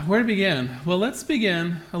Where to begin? Well, let's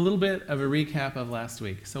begin a little bit of a recap of last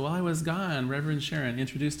week. So while I was gone, Reverend Sharon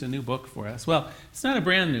introduced a new book for us. Well, it's not a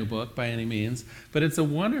brand new book by any means, but it's a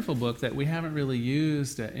wonderful book that we haven't really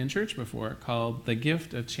used in church before called The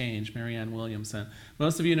Gift of Change, Marianne Williamson.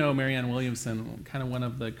 Most of you know Marianne Williamson, kind of one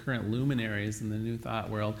of the current luminaries in the New Thought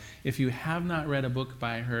world. If you have not read a book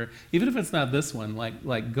by her, even if it's not this one,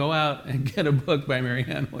 like go out and get a book by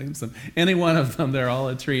Marianne Williamson. Any one of them, they're all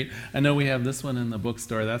a treat. I know we have this one in the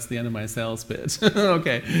bookstore. That's the end of my sales pitch.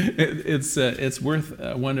 Okay, it's worth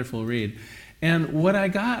a wonderful read. And what I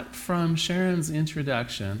got from Sharon's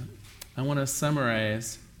introduction, I want to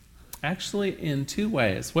summarize actually in two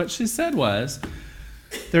ways. What she said was,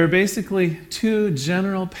 there are basically two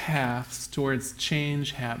general paths towards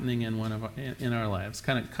change happening in our lives,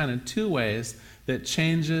 kind of two ways that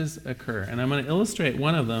changes occur. And I'm going to illustrate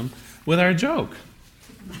one of them with our joke.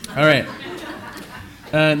 All right.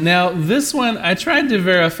 Now, this one, I tried to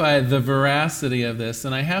verify the veracity of this,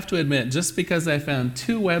 and I have to admit, just because I found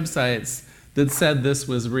two websites that said this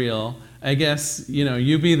was real, I guess,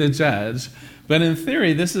 you be the judge. But in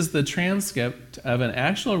theory, this is the transcript of an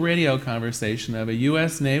actual radio conversation of a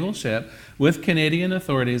U.S. naval ship with Canadian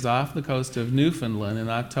authorities off the coast of Newfoundland in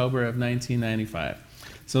October of 1995.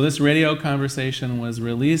 So this radio conversation was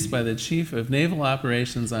released by the Chief of Naval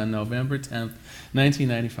Operations on November 10th,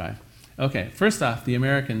 1995. Okay, first off, the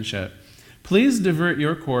American ship. Please divert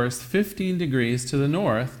your course 15 degrees to the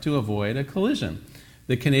north to avoid a collision.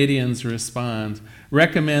 The Canadians respond,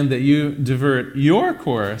 recommend that you divert your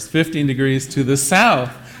course 15 degrees to the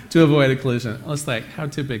south to avoid a collision. It's like, how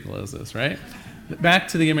typical is this, right? Back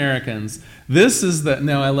to the Americans.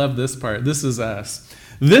 Now I love this part. This is us.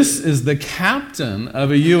 This is the captain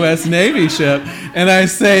of a U.S. Navy ship, and I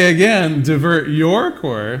say again, divert your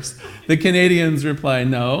course. The Canadians reply,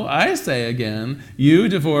 no. I say again, you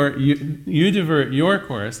divert your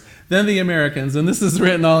course. Then the Americans, and this is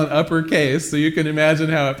written all in uppercase, so you can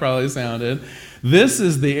imagine how it probably sounded. This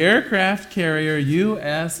is the aircraft carrier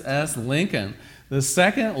USS Lincoln, the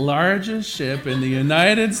second largest ship in the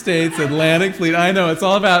United States Atlantic Fleet. I know, it's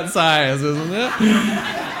all about size, isn't it?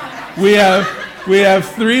 We have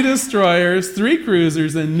 3 destroyers, 3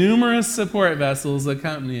 cruisers, and numerous support vessels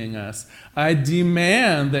accompanying us. I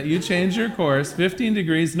demand that you change your course 15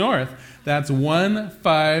 degrees north. That's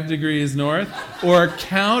 15 degrees north, or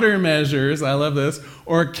countermeasures, I love this,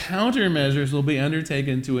 or countermeasures will be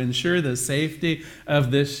undertaken to ensure the safety of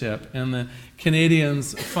this ship. And the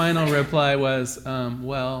Canadians' final reply was,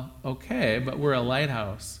 well, okay, but we're a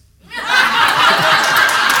lighthouse.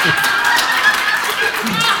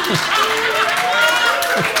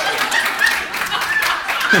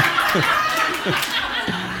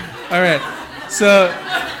 All right, so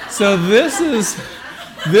this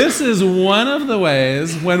is one of the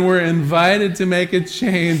ways when we're invited to make a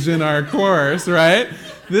change in our course, right?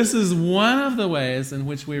 This is one of the ways in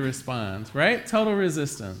which we respond, right? Total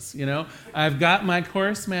resistance. I've got my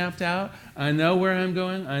course mapped out. I know where I'm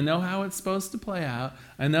going. I know how it's supposed to play out.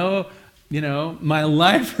 I know, my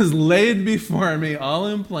life is laid before me, all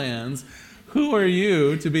in plans. Who are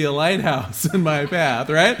you to be a lighthouse in my path,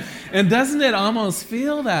 right? And doesn't it almost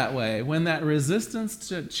feel that way when that resistance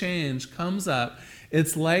to change comes up?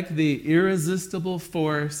 It's like the irresistible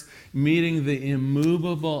force meeting the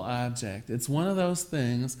immovable object. It's one of those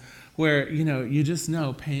things where, you just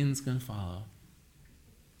know pain's going to follow.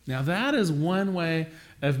 Now, that is one way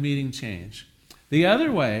of meeting change. The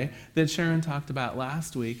other way that Sharon talked about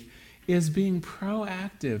last week is being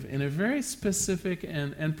proactive in a very specific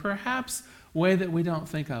and perhaps way that we don't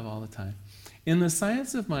think of all the time. In the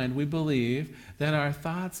science of mind, we believe that our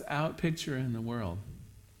thoughts outpicture in the world.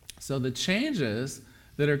 So the changes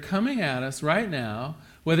that are coming at us right now,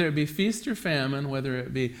 whether it be feast or famine, whether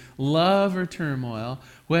it be love or turmoil,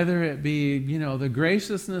 whether it be, the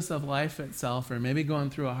graciousness of life itself, or maybe going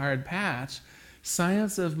through a hard patch,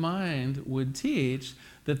 science of mind would teach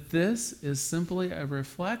that this is simply a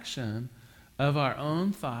reflection of our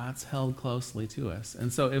own thoughts held closely to us.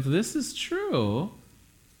 And so if this is true,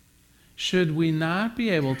 should we not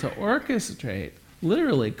be able to orchestrate,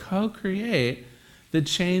 literally co-create, the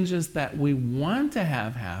changes that we want to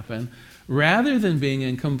have happen, rather than being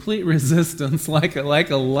in complete resistance like a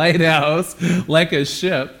lighthouse, like a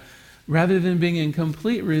ship, rather than being in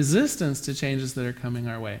complete resistance to changes that are coming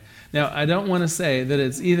our way. Now, I don't want to say that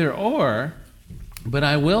it's either or, but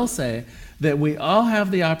I will say that we all have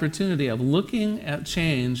the opportunity of looking at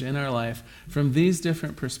change in our life from these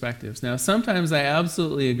different perspectives. Now, sometimes I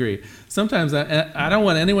absolutely agree. Sometimes I don't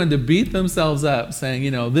want anyone to beat themselves up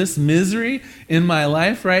saying, this misery in my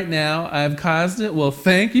life right now, I've caused it. Well,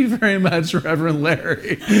 thank you very much, Reverend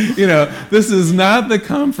Larry. This is not the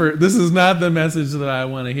comfort. This is not the message that I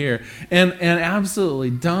want to hear. And absolutely,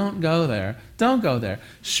 don't go there. Don't go there.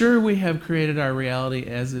 Sure, we have created our reality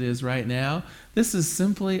as it is right now. This is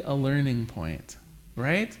simply a learning point,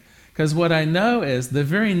 right? Because what I know is the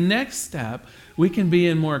very next step, we can be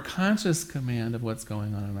in more conscious command of what's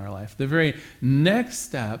going on in our life. The very next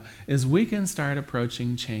step is we can start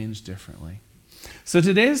approaching change differently. So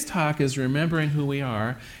today's talk is remembering who we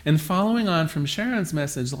are, and following on from Sharon's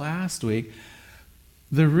message last week,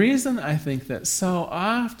 the reason I think that so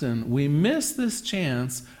often we miss this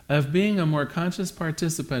chance of being a more conscious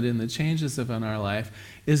participant in the changes in our life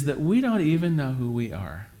is that we don't even know who we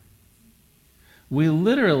are. We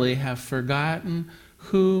literally have forgotten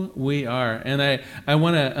who we are. And I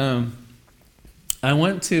want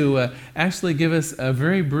to actually give us a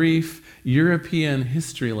very brief European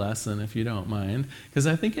history lesson, if you don't mind, because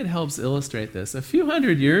I think it helps illustrate this. A few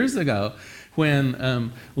hundred years ago,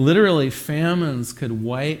 when literally famines could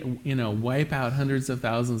wipe out hundreds of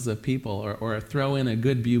thousands of people, or throw in a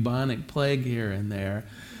good bubonic plague here and there,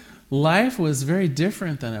 life was very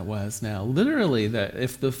different than it was now. Literally, that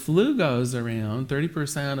if the flu goes around,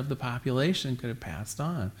 30% of the population could have passed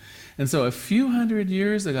on. And so a few hundred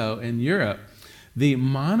years ago in Europe, the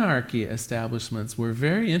monarchy establishments were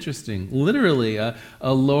very interesting. Literally, a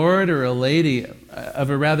lord or a lady of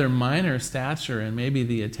a rather minor stature in maybe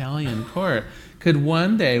the Italian court could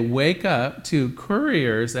one day wake up to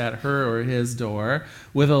couriers at her or his door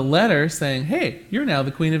with a letter saying, "Hey, you're now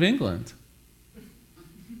the Queen of England."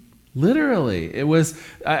 Literally, it was,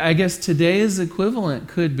 I guess today's equivalent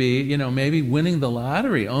could be, maybe winning the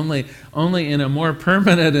lottery, only in a more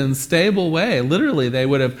permanent and stable way. Literally, they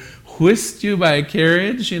would have whisked you by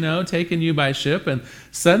carriage, taken you by ship, and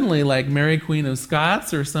suddenly, like Mary Queen of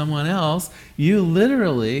Scots or someone else, you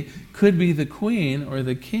literally could be the queen or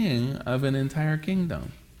the king of an entire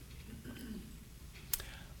kingdom.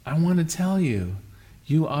 I want to tell you,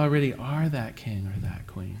 you already are that king or that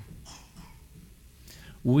queen.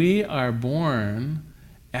 We are born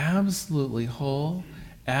absolutely whole,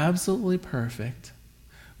 absolutely perfect.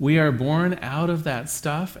 We are born out of that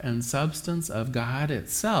stuff and substance of God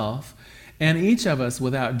itself, and each of us,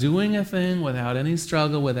 without doing a thing, without any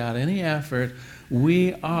struggle, without any effort,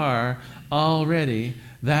 we are already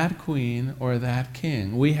that queen or that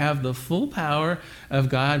king. We have the full power of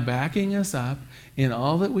God backing us up in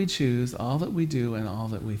all that we choose, all that we do, and all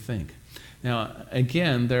that we think. Now,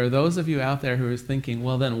 again, there are those of you out there who are thinking,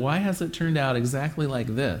 well, then why has it turned out exactly like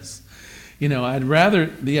this? I'd rather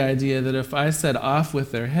the idea that if I said off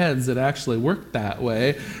with their heads, it actually worked that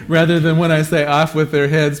way, rather than when I say off with their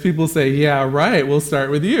heads, people say, yeah, right, we'll start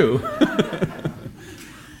with you.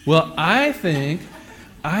 Well, I think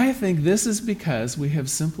this is because we have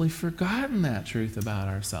simply forgotten that truth about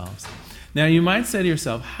ourselves. Now, you might say to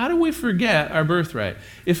yourself, how do we forget our birthright?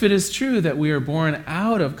 If it is true that we are born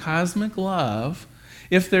out of cosmic love,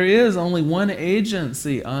 if there is only one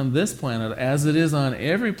agency on this planet, as it is on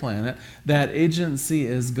every planet, that agency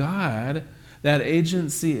is God, that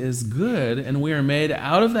agency is good, and we are made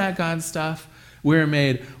out of that God stuff, we are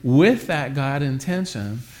made with that God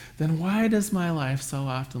intention, then why does my life so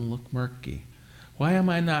often look murky? Why am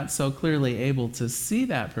I not so clearly able to see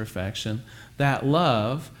that perfection, that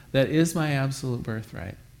love, that is my absolute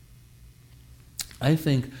birthright? I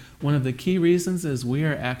think one of the key reasons is we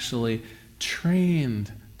are actually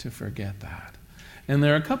trained to forget that. And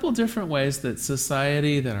there are a couple different ways that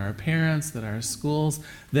society, that our parents, that our schools,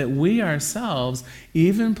 that we ourselves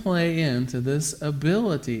even play into this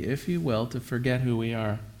ability, if you will, to forget who we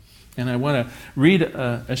are. And I want to read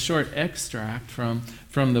a short extract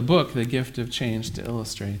from the book, The Gift of Change, to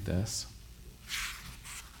illustrate this.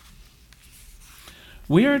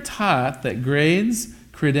 We are taught that grades,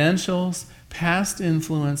 credentials, past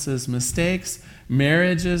influences, mistakes,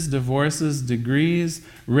 marriages, divorces, degrees,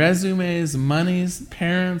 resumes, monies,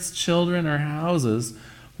 parents, children, or houses,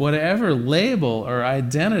 whatever label or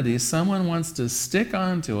identity someone wants to stick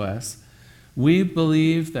onto us, we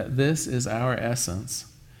believe that this is our essence.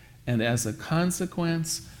 And as a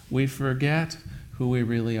consequence, we forget who we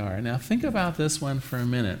really are. Now think about this one for a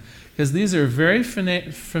minute, because these are very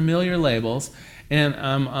familiar labels. And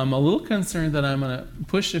I'm a little concerned that I'm going to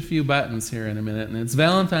push a few buttons here in a minute. And it's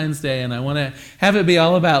Valentine's Day, and I want to have it be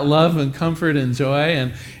all about love and comfort and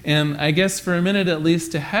joy. And I guess for a minute at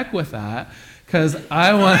least, to heck with that, because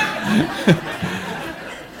I want...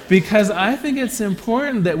 Because I think it's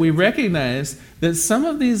important that we recognize that some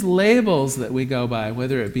of these labels that we go by,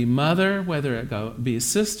 whether it be mother, whether it be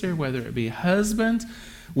sister, whether it be husband,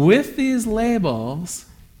 with these labels,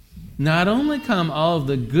 not only come all of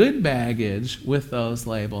the good baggage with those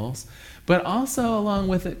labels, but also along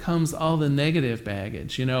with it comes all the negative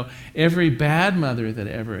baggage. You know, every bad mother that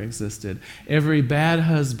ever existed, every bad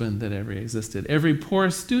husband that ever existed, every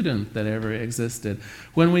poor student that ever existed.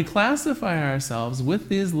 When we classify ourselves with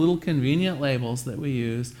these little convenient labels that we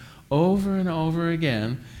use over and over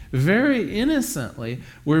again, very innocently,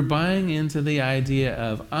 we're buying into the idea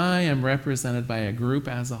of I am represented by a group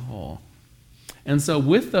as a whole. And so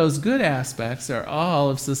with those good aspects are all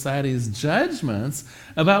of society's judgments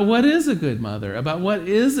about what is a good mother, about what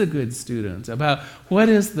is a good student, about what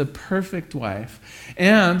is the perfect wife.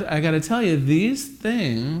 And I got to tell you, these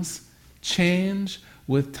things change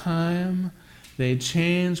with time, they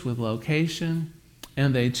change with location,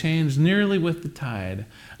 and they change nearly with the tide.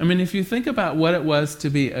 I mean, if you think about what it was to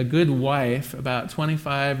be a good wife about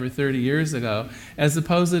 25 or 30 years ago, as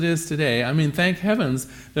opposed it is today, I mean, thank heavens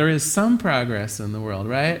there is some progress in the world,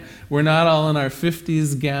 right? We're not all in our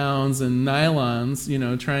 50s gowns and nylons, you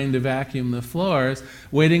know, trying to vacuum the floors,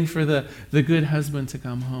 waiting for the good husband to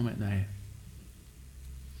come home at night.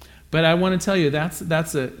 But I want to tell you, that's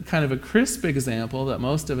a kind of a crisp example that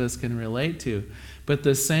most of us can relate to. But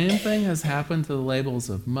the same thing has happened to the labels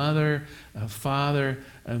of mother, of father,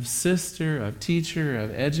 of sister, of teacher,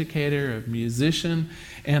 of educator, of musician.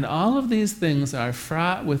 And all of these things are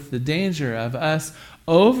fraught with the danger of us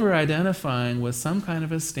over-identifying with some kind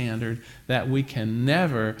of a standard that we can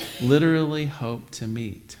never literally hope to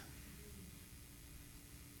meet.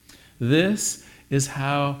 This is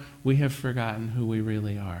how we have forgotten who we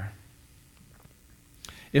really are.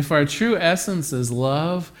 If our true essence is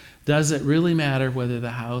love, does it really matter whether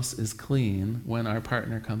the house is clean when our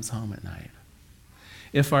partner comes home at night?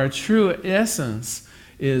 If our true essence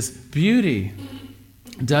is beauty,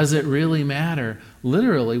 does it really matter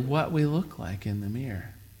literally what we look like in the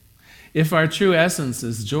mirror? If our true essence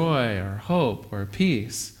is joy or hope or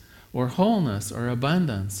peace or wholeness or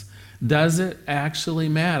abundance, does it actually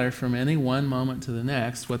matter from any one moment to the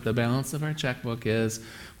next what the balance of our checkbook is,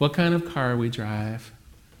 what kind of car we drive,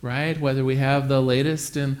 right? Whether we have the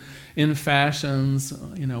latest in fashions,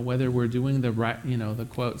 you know, whether we're doing the right, you know, the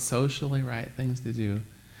quote, socially right things to do.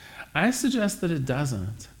 I suggest that it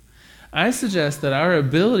doesn't. I suggest that our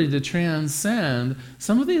ability to transcend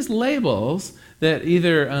some of these labels that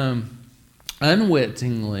either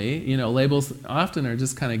unwittingly, you know, labels often are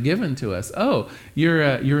just kind of given to us. Oh, you're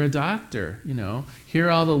a doctor, you know. Here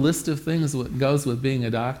are all the list of things that goes with being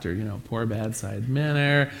a doctor. You know, poor bad side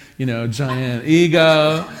manner, you know, giant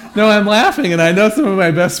ego. No, I'm laughing, and I know some of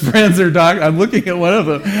my best friends are doctors. I'm looking at one of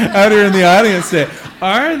them out here in the audience today.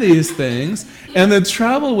 Are these things? And the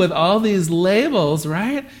trouble with all these labels,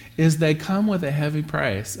 right, is they come with a heavy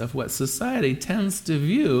price of what society tends to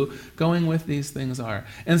view going with these things are.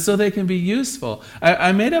 And so they can be useful.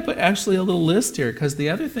 I made up actually a little list here, because the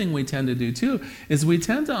other thing we tend to do too is we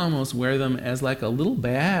tend to almost wear them as like a little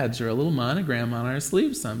badge or a little monogram on our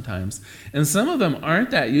sleeves sometimes. And some of them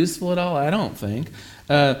aren't that useful at all, I don't think.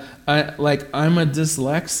 Like I'm a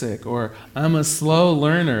dyslexic, or I'm a slow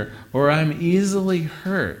learner, or I'm easily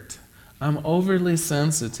hurt. I'm overly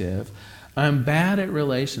sensitive. I'm bad at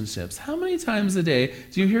relationships. How many times a day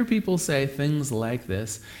do you hear people say things like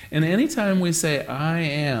this? And anytime we say I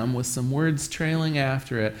am with some words trailing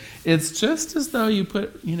after it, it's just as though you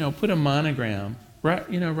put a monogram right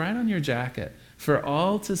on your jacket for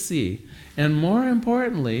all to see. And more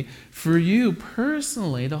importantly, for you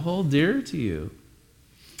personally to hold dear to you.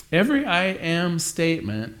 Every I am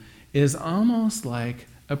statement is almost like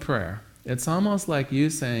a prayer. It's almost like you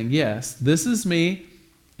saying, yes, this is me,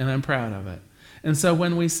 and I'm proud of it. And so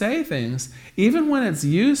when we say things, even when it's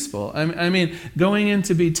useful, I mean, going in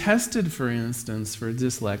to be tested, for instance, for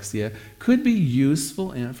dyslexia, could be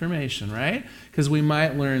useful information, right? Because we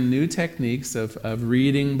might learn new techniques of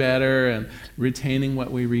reading better and retaining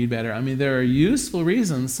what we read better. I mean, there are useful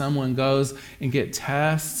reasons someone goes and get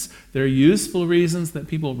tests. There are useful reasons that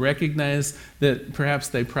people recognize that perhaps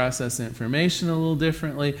they process information a little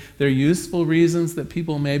differently. There are useful reasons that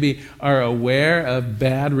people maybe are aware of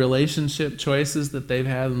bad relationship choices that they've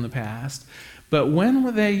had in the past. But when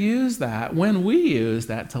we use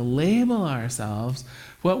that to label ourselves,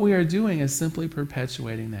 what we are doing is simply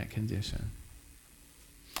perpetuating that condition.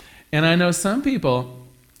 And I know some people,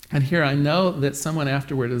 and here I know that someone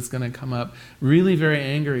afterward is going to come up really very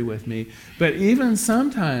angry with me, but even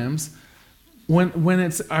sometimes when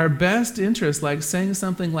it's our best interest, like saying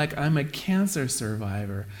something like I'm a cancer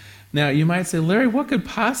survivor, Now, you might say, Larry, what could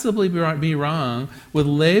possibly be wrong with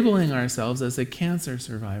labeling ourselves as a cancer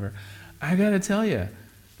survivor? I got to tell you,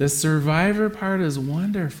 the survivor part is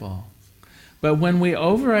wonderful. But when we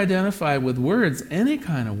over-identify with words, any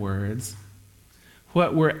kind of words,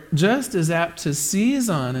 what we're just as apt to seize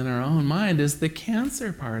on in our own mind is the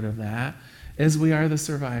cancer part of that, as we are the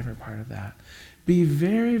survivor part of that. Be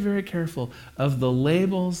very, very careful of the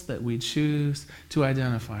labels that we choose to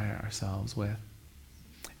identify ourselves with.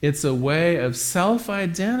 It's a way of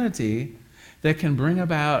self-identity that can bring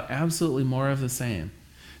about absolutely more of the same.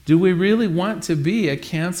 Do we really want to be a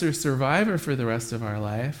cancer survivor for the rest of our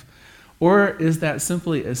life? Or is that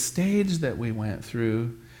simply a stage that we went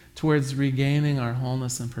through towards regaining our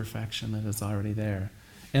wholeness and perfection that is already there?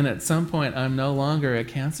 And at some point, I'm no longer a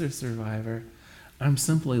cancer survivor. I'm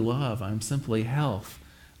simply love. I'm simply health.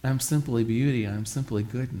 I'm simply beauty. I'm simply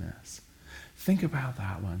goodness. Think about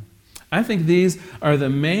that one. I think these are the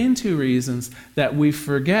main two reasons that we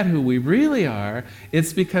forget who we really are.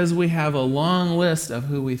 It's because we have a long list of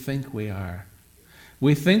who we think we are.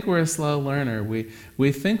 We think we're a slow learner.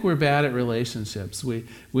 We think we're bad at relationships.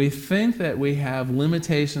 We think that we have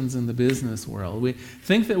limitations in the business world. We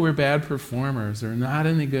think that we're bad performers or not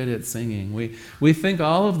any good at singing. We think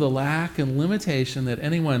all of the lack and limitation that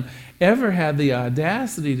anyone ever had the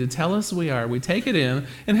audacity to tell us we are. We take it in,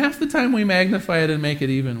 and half the time we magnify it and make it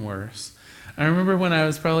even worse. I remember when I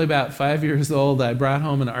was probably about 5 years old, I brought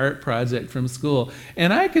home an art project from school,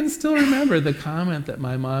 and I can still remember the comment that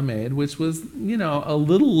my mom made, which was, a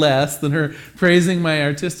little less than her praising my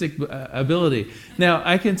artistic ability. Now,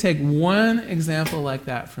 I can take one example like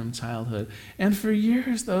that from childhood, and for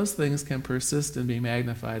years those things can persist and be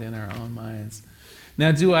magnified in our own minds.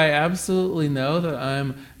 Now, do I absolutely know that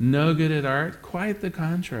I'm no good at art? Quite the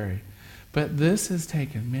contrary. But this has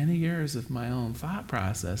taken many years of my own thought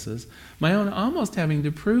processes, my own almost having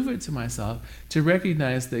to prove it to myself, to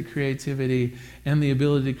recognize that creativity and the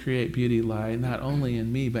ability to create beauty lie not only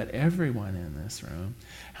in me, but everyone in this room.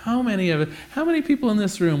 How many people in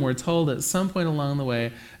this room were told at some point along the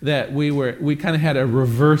way that we kind of had a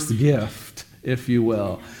reverse gift, if you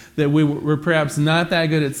will? That we were perhaps not that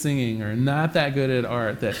good at singing or not that good at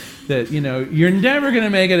art, that you're never going to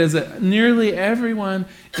make it. Nearly everyone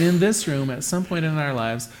in this room at some point in our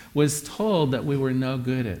lives was told that we were no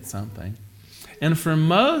good at something. And for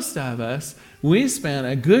most of us, we spent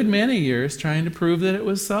a good many years trying to prove that it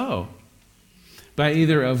was so. By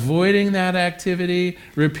either avoiding that activity,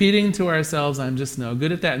 repeating to ourselves, I'm just no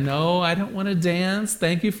good at that. No, I don't want to dance.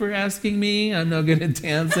 Thank you for asking me. I'm no good at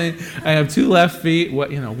dancing. I have 2 left feet.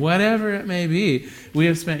 Whatever it may be, we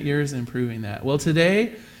have spent years improving that. Well,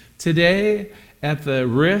 today, at the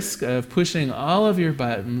risk of pushing all of your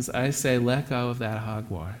buttons, I say let go of that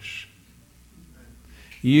hogwash.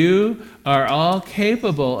 You are all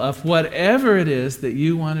capable of whatever it is that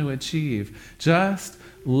you want to achieve. Just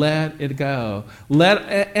let it go.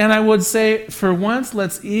 And I would say, for once,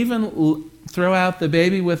 let's even throw out the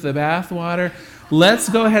baby with the bathwater. Let's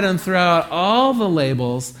go ahead and throw out all the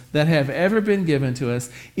labels that have ever been given to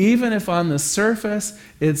us, even if on the surface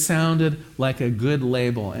it sounded like a good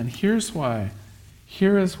label. And here's why.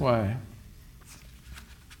 Here is why.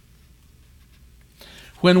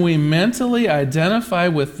 When we mentally identify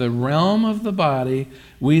with the realm of the body,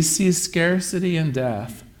 we see scarcity and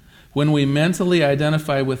death. When we mentally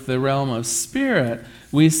identify with the realm of spirit,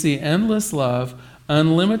 we see endless love,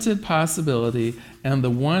 unlimited possibility, and the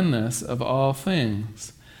oneness of all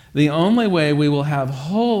things. The only way we will have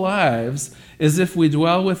whole lives is if we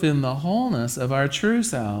dwell within the wholeness of our true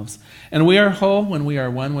selves. And we are whole when we are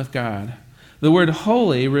one with God. The word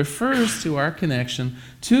holy refers to our connection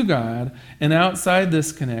to God, and outside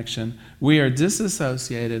this connection, we are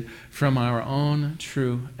disassociated from our own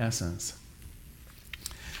true essence.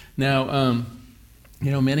 Now,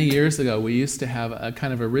 many years ago, we used to have a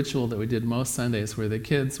kind of a ritual that we did most Sundays where the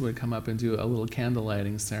kids would come up and do a little candle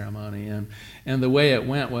lighting ceremony. And the way it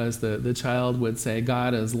went was the child would say,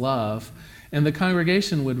 God is love. And the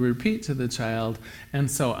congregation would repeat to the child,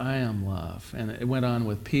 and so I am love. And it went on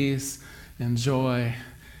with peace and joy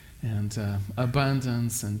and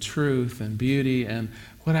abundance and truth and beauty. And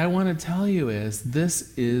what I want to tell you is,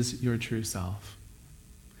 this is your true self.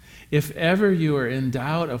 If ever you are in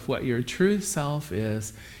doubt of what your true self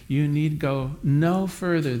is, you need go no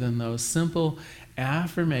further than those simple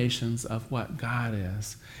affirmations of what God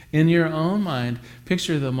is. In your own mind,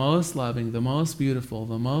 picture the most loving, the most beautiful,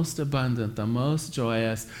 the most abundant, the most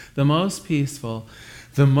joyous, the most peaceful,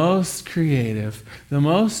 the most creative, the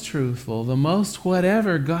most truthful, the most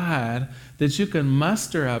whatever God that you can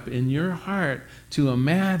muster up in your heart to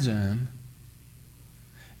imagine.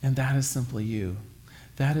 And that is simply you.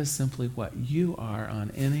 That is simply what you are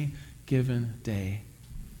on any given day.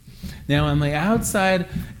 Now, on the outside,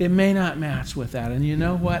 it may not match with that. And you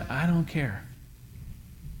know what? I don't care.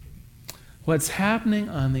 What's happening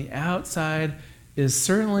on the outside is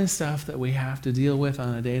certainly stuff that we have to deal with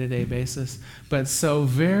on a day-to-day basis. But so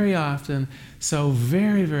very often, so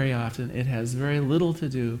very, very often, it has very little to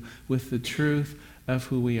do with the truth of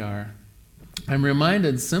who we are. I'm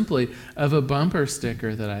reminded simply of a bumper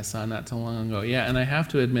sticker that I saw not too long ago. Yeah, and I have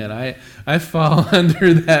to admit, I fall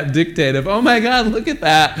under that dictate of, oh my God, look at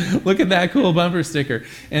that cool bumper sticker.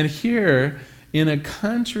 And here, in a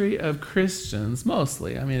country of Christians,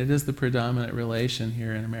 mostly, I mean, it is the predominant relation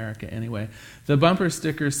here in America anyway, the bumper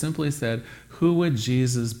sticker simply said, who would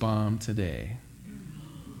Jesus bomb today?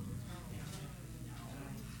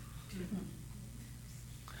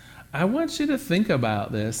 I want you to think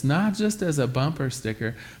about this, not just as a bumper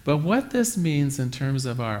sticker, but what this means in terms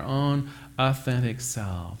of our own authentic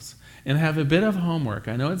selves. And have a bit of homework.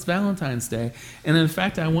 I know it's Valentine's Day, and in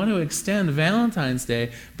fact, I want to extend Valentine's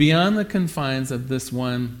Day beyond the confines of this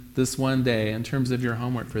one day in terms of your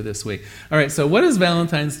homework for this week. All right, so what does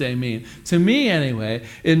Valentine's Day mean? To me, anyway,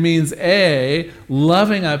 it means A,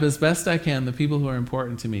 loving up as best I can the people who are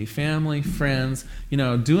important to me, family, friends,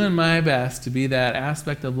 doing my best to be that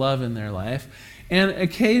aspect of love in their life. And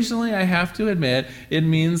occasionally, I have to admit, it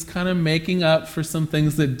means kind of making up for some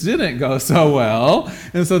things that didn't go so well.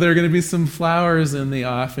 And so there are going to be some flowers in the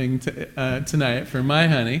offing tonight for my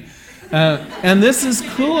honey. And this is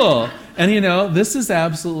cool. And this is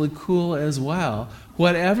absolutely cool as well.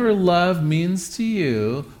 Whatever love means to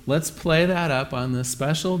you, let's play that up on this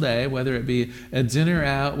special day, whether it be a dinner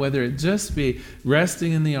out, whether it just be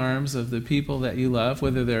resting in the arms of the people that you love,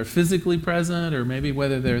 whether they're physically present or maybe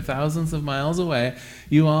whether they're thousands of miles away.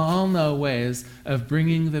 You all know ways of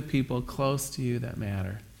bringing the people close to you that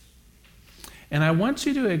matter. And I want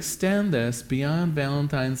you to extend this beyond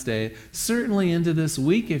Valentine's Day, certainly into this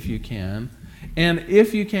week if you can, and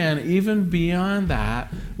if you can, even beyond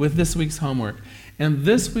that with this week's homework. And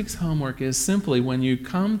this week's homework is simply when you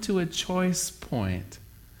come to a choice point,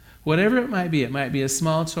 whatever it might be a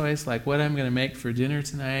small choice like what I'm going to make for dinner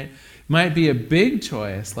tonight. It might be a big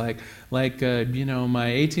choice like my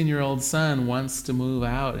 18-year-old son wants to move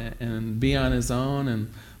out and be on his own,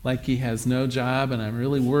 and like he has no job and I'm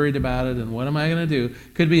really worried about it, and what am I going to do?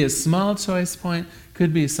 Could be a small choice point,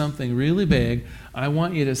 could be something really big. I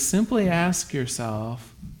want you to simply ask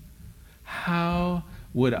yourself, how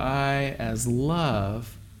would I, as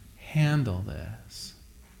love, handle this?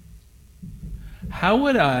 How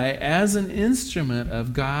would I, as an instrument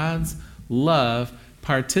of God's love,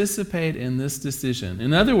 participate in this decision?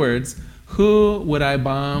 In other words, who would I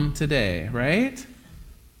bomb today, right?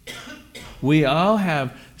 We all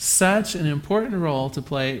have such an important role to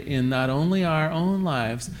play in not only our own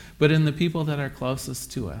lives, but in the people that are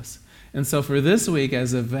closest to us. And so for this week,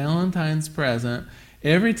 as a Valentine's present,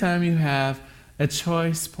 every time you have a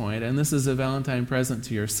choice point, and this is a Valentine present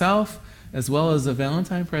to yourself, as well as a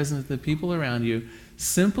Valentine present to the people around you,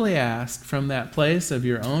 simply ask from that place of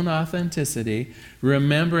your own authenticity,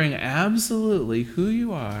 remembering absolutely who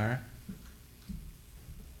you are,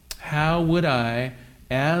 how would I,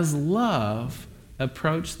 as love,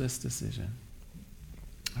 approach this decision?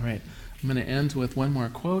 All right, I'm going to end with one more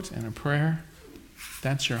quote and a prayer.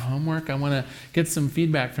 That's your homework. I want to get some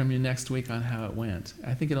feedback from you next week on how it went.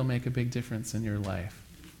 I think it'll make a big difference in your life.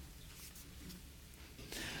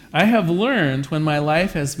 I have learned when my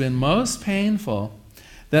life has been most painful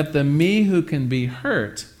that the me who can be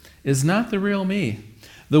hurt is not the real me.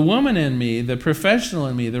 The woman in me, the professional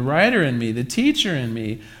in me, the writer in me, the teacher in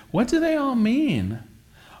me, what do they all mean?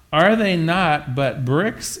 Are they not but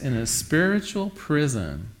bricks in a spiritual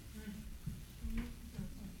prison?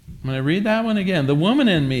 I'm going to read that one again. The woman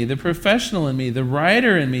in me, the professional in me, the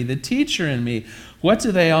writer in me, the teacher in me, what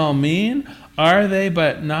do they all mean? Are they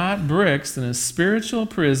but not bricks in a spiritual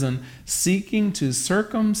prison seeking to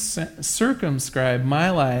circumscribe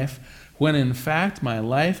my life when in fact my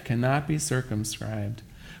life cannot be circumscribed?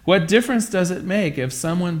 What difference does it make if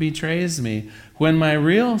someone betrays me when my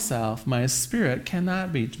real self, my spirit,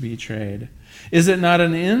 cannot be betrayed? Is it not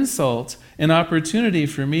an insult, an opportunity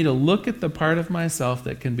for me to look at the part of myself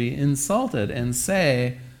that can be insulted and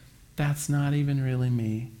say, that's not even really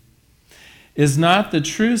me? Is not the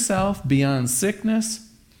true self beyond sickness?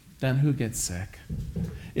 Then who gets sick?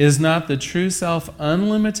 Is not the true self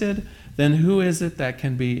unlimited? Then who is it that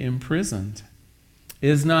can be imprisoned?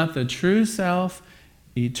 Is not the true self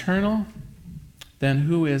eternal? Then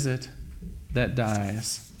who is it that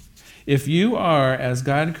dies? If you are as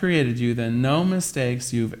God created you, then no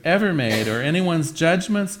mistakes you've ever made or anyone's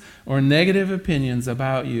judgments or negative opinions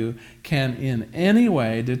about you can in any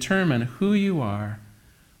way determine who you are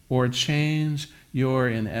or change your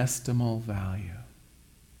inestimable value.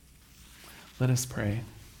 Let us pray.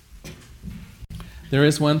 There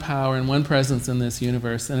is one power and one presence in this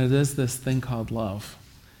universe, and it is this thing called love.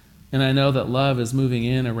 And I know that love is moving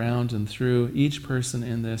in, around, and through each person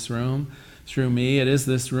in this room. Through me, it is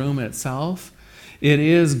this room itself. It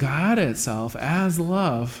is God itself as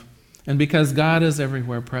love. And because God is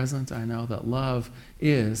everywhere present, I know that love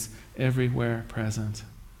is everywhere present,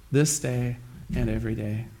 this day and every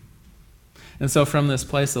day. And so from this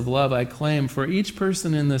place of love, I claim for each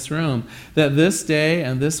person in this room that this day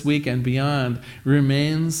and this week and beyond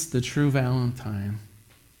remains the true Valentine.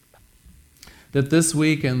 That this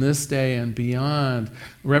week and this day and beyond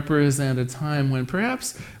represent a time when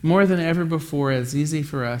perhaps more than ever before it's easy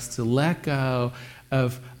for us to let go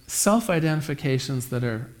of self-identifications that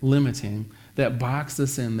are limiting, that box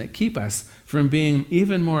us in, that keep us from being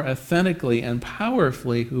even more authentically and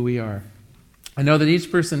powerfully who we are. I know that each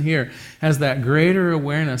person here has that greater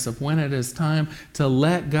awareness of when it is time to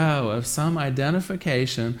let go of some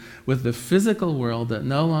identification with the physical world that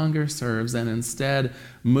no longer serves and instead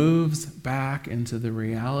moves back into the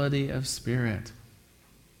reality of spirit.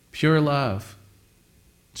 Pure love,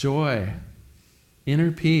 joy, inner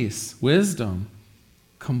peace, wisdom,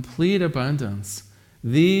 complete abundance.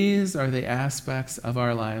 These are the aspects of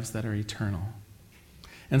our lives that are eternal.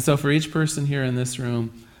 And so for each person here in this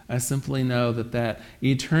room, I simply know that that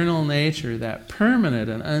eternal nature, that permanent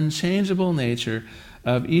and unchangeable nature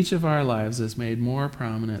of each of our lives is made more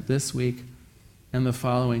prominent this week and the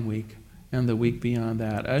following week and the week beyond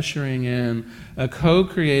that, ushering in a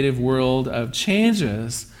co-creative world of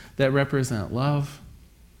changes that represent love,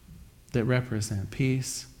 that represent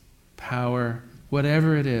peace, power,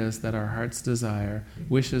 whatever it is that our heart's desire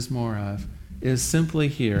wishes more of, is simply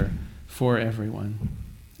here for everyone.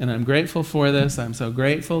 And I'm grateful for this. I'm so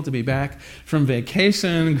grateful to be back from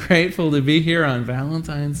vacation, grateful to be here on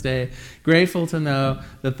Valentine's Day, grateful to know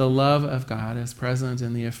that the love of God is present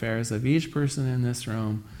in the affairs of each person in this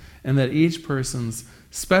room, and that each person's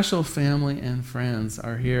special family and friends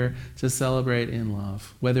are here to celebrate in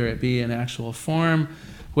love, whether it be in actual form,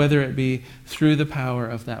 whether it be through the power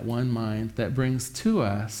of that one mind that brings to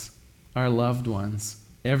us our loved ones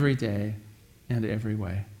every day and every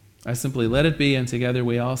way. I simply let it be, and together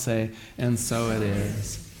we all say, and so it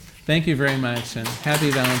is. Thank you very much, and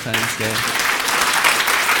happy Valentine's Day.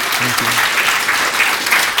 Thank you.